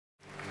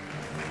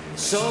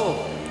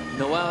So,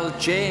 Noel,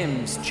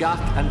 James, Jack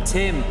and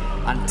Tim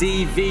and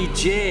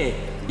DVJ,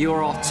 you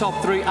are our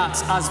top 3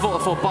 acts as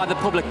voted for by the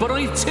public, but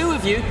only 2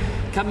 of you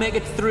can make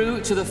it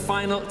through to the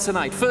final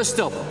tonight.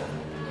 First up,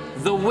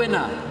 the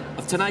winner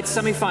of tonight's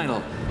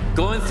semi-final,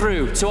 going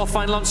through to our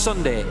final on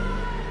Sunday,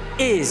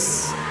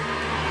 is...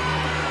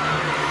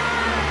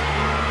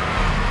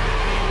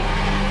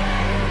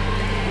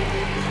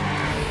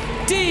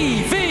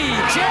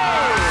 DVJ!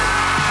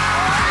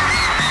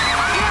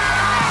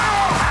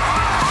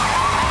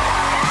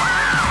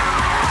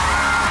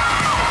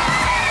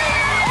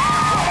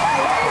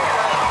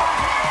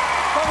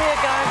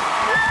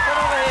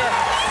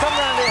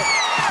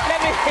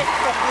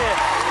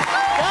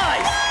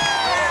 Guys,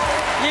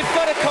 you've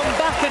got to come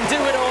back and do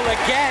it all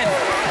again.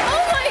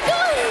 Oh my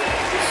God!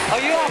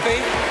 Are you happy?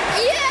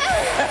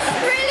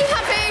 Yeah, really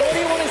happy. What do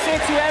you want to say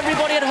to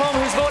everybody at home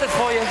who's voted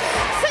for you?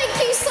 Thank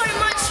you so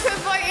much for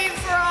voting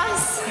for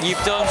us.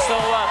 You've done so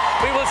well.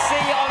 We will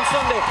see you on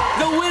Sunday.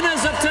 The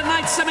winners of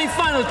tonight's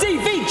semi-final,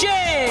 DVJ!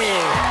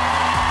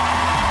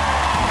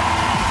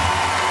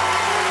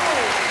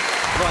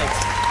 Right.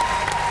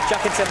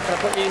 Jack and Tim, can I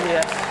put you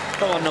here?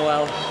 Come on,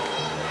 Noel.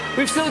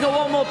 We've still got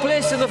one more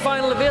place in the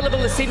final available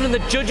this evening. The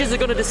judges are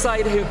going to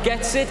decide who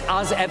gets it.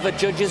 As ever,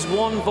 judges,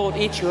 1 vote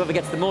each. Whoever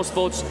gets the most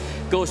votes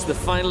goes to the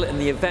final. In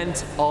the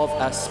event of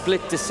a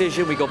split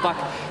decision, we go back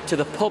to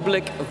the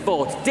public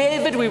vote.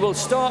 David, we will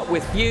start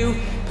with you.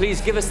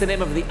 Please give us the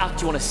name of the act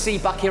you want to see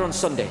back here on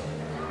Sunday.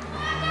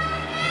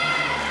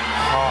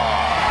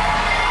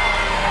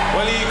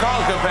 Well, you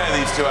can't compare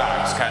these 2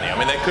 acts, can you? I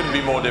mean, they couldn't be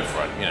more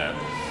different, you know.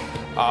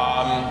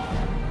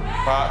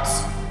 But...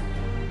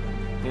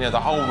 you know, the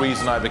whole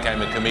reason I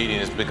became a comedian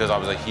is because I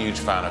was a huge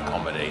fan of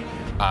comedy,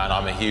 and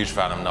I'm a huge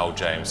fan of Noel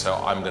James, so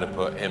I'm going to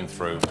put him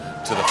through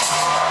to the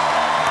final.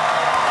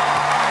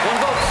 1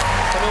 vote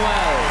for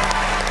Noel.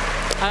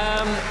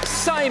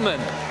 Simon,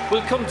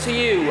 we'll come to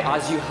you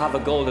as you have a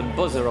golden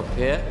buzzer up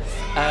here.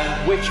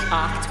 Which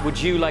act would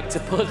you like to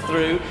put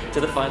through to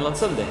the final on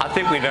Sunday? I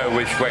think we know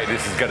which way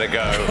this is going to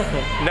go.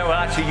 No, well,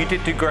 actually, you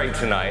did do great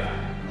tonight,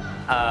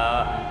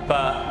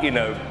 but, you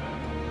know,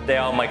 they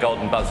are my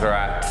golden buzzer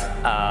act,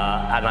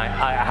 and I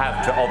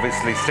have to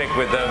obviously stick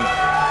with them.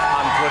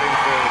 I'm putting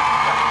through...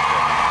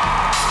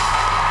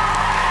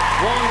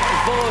 1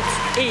 vote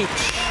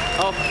each.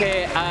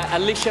 OK,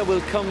 Alicia,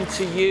 will come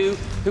to you.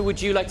 Who would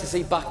you like to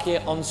see back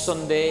here on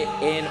Sunday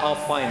in our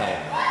final?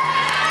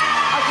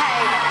 OK,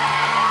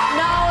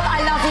 Noel, I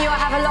love you. I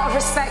have a lot of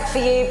respect for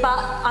you, but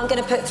I'm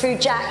going to put through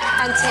Jack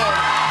and Tim.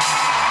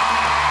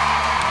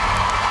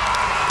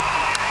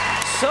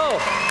 So,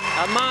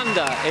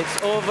 Amanda,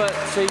 it's over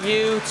to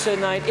you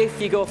tonight. If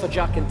you go for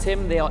Jack and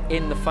Tim, they are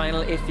in the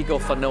final. If you go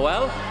for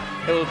Noel,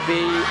 it will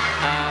be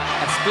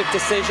a split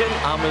decision,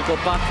 and we'll go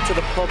back to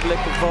the public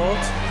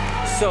vote.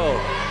 So,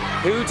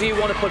 who do you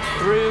want to put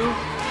through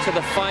to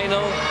the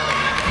final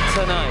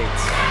tonight?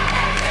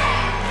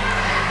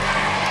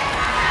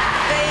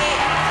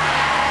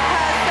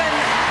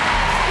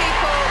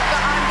 People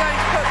that I'm going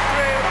to put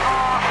through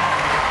are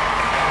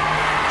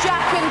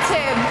Jack and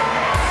Tim.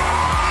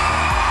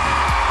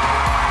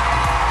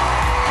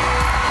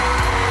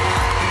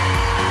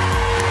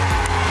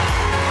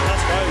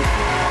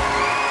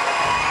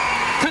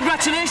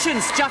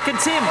 Congratulations, Jack and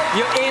Tim.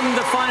 You're in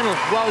the final.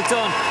 Well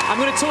done. I'm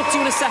going to talk to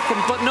you in a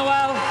second, but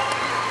Noel,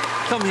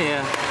 come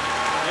here.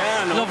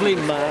 Yeah, no. Lovely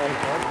man.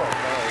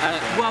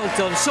 Well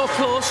done. So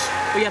close.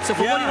 But yeah, so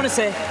what do you want to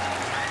say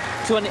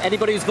to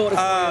anybody who's voted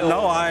for you?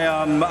 No,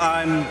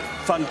 I'm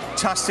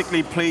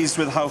fantastically pleased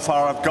with how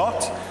far I've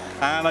got.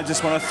 And I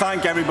just want to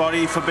thank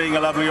everybody for being a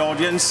lovely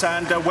audience,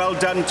 and well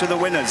done to the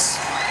winners.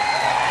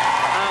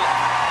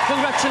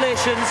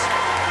 Congratulations.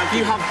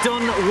 You have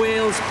done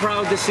Wales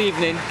proud this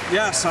evening.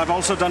 Yes, I've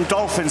also done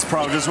dolphins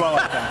proud as well.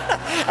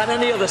 And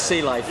any other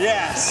sea life.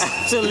 Yes.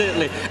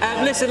 Absolutely.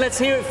 Listen, let's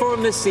hear it for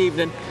him this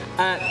evening.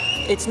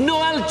 It's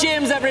Noel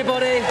James,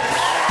 everybody.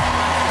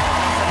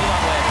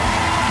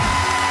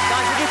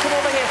 Guys, would you come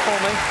over here for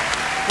me?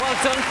 Well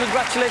done,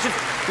 congratulations.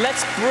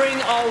 Let's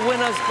bring our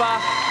winners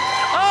back.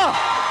 Oh!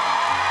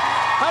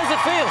 How does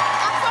it feel?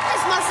 I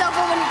promised myself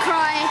I wouldn't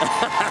cry.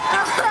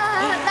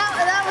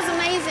 that was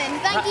amazing.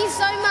 Thank you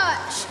so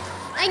much.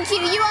 Thank you.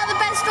 You are the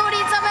best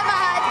audience I've ever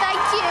had.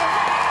 Thank you.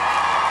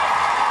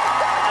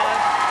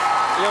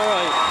 You're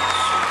right.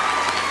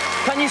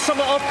 Can you sum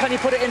it up? Can you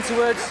put it into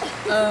words?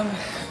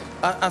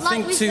 I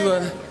think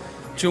to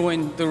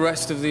join the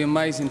rest of the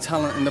amazing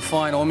talent in the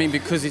final, I mean,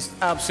 because it's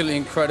absolutely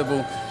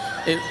incredible.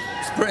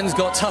 Britain's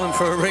Got Talent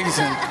for a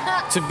reason.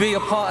 To be a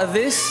part of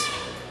this,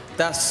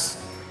 that's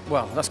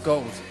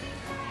gold.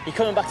 You're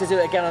coming back to do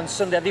it again on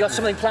Sunday. Have you got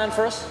something planned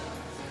for us?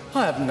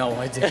 I have no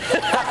idea.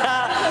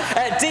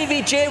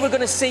 DVJ, we're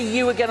going to see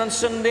you again on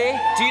Sunday.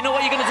 Do you know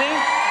what you're going to do?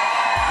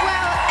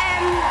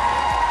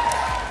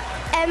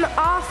 Well,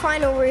 our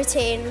final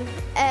routine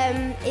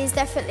is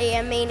definitely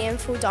a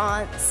meaningful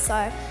dance,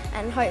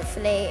 and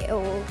hopefully it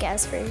will get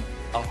us through.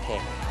 Okay.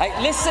 Hey,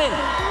 listen,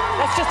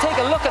 let's just take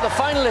a look at the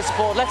finalist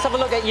board. Let's have a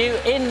look at you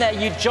in there.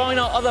 You join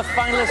our other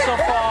finalists so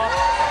far.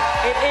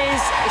 It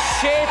is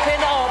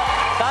shaping up.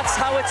 That's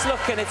how it's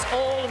looking. It's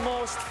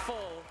almost